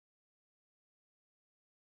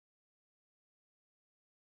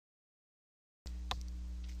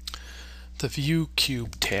the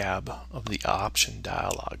ViewCube tab of the option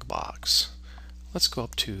dialog box. Let's go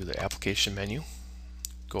up to the application menu,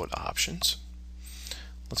 go to options.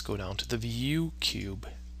 Let's go down to the ViewCube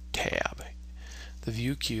tab. The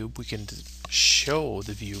ViewCube, we can show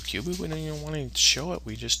the ViewCube. If we don't even want to show it,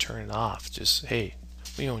 we just turn it off. Just, hey,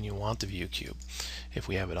 we only want the ViewCube. If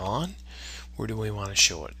we have it on, where do we want to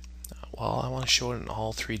show it? Well, I want to show it in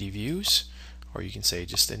all 3D views, or you can say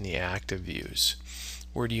just in the active views.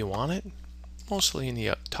 Where do you want it? Mostly in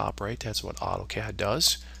the top right. That's what AutoCAD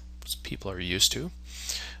does. People are used to.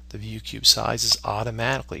 The ViewCube size is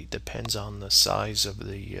automatically, depends on the size of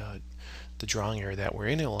the drawing area that we're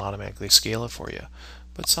in. It will automatically scale it for you.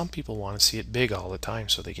 But some people want to see it big all the time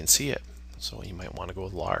so they can see it. So you might want to go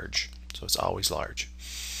with large. So it's always large.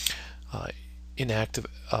 Inactive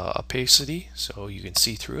opacity, so you can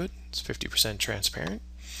see through it. It's 50% transparent.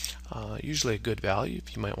 Usually a good value.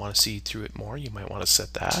 If you might want to see through it more, you might want to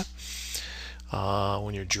set that.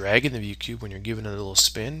 When you're dragging the ViewCube, when you're giving it a little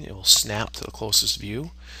spin, it will snap to the closest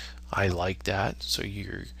view. I like that. So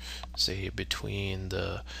you're, say, between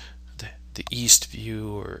the east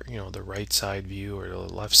view, or the right side view, or the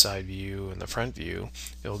left side view, and the front view,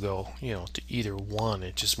 it'll go to either one.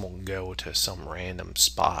 It just won't go to some random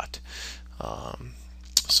spot.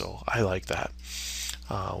 So I like that.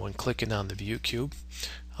 When clicking on the ViewCube,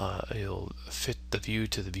 it'll fit the view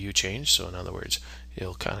to the view change. So in other words,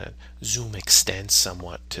 it'll kind of zoom extend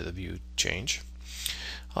somewhat to the view change.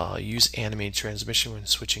 Use animated transmission when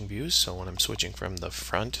switching views. So when I'm switching from the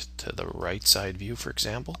front to the right side view, for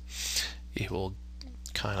example, it will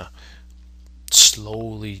kind of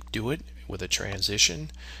slowly do it with a transition,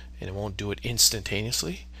 and it won't do it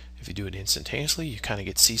instantaneously. If you do it instantaneously, you kind of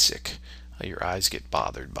get seasick. Your eyes get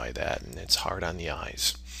bothered by that, and it's hard on the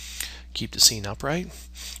eyes. Keep the scene upright.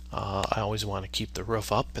 I always want to keep the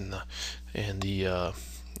roof up and the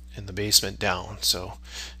basement down. So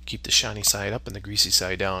keep the shiny side up and the greasy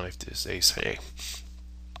side down, if they say.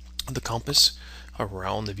 The compass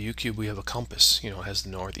around the ViewCube, we have a compass. It has the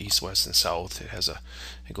north, east, west, and south.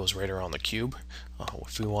 It goes right around the cube.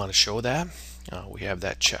 If we want to show that, we have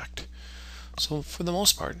that checked. So for the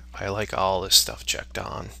most part, I like all this stuff checked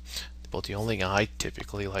on. But the only thing I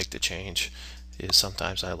typically like to change is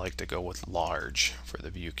sometimes I like to go with large for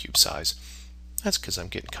the ViewCube size. That's because I'm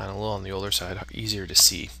getting kind of a little on the older side, easier to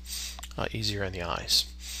see, easier on the eyes.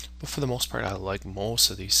 But for the most part, I like most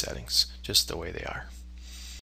of these settings just the way they are.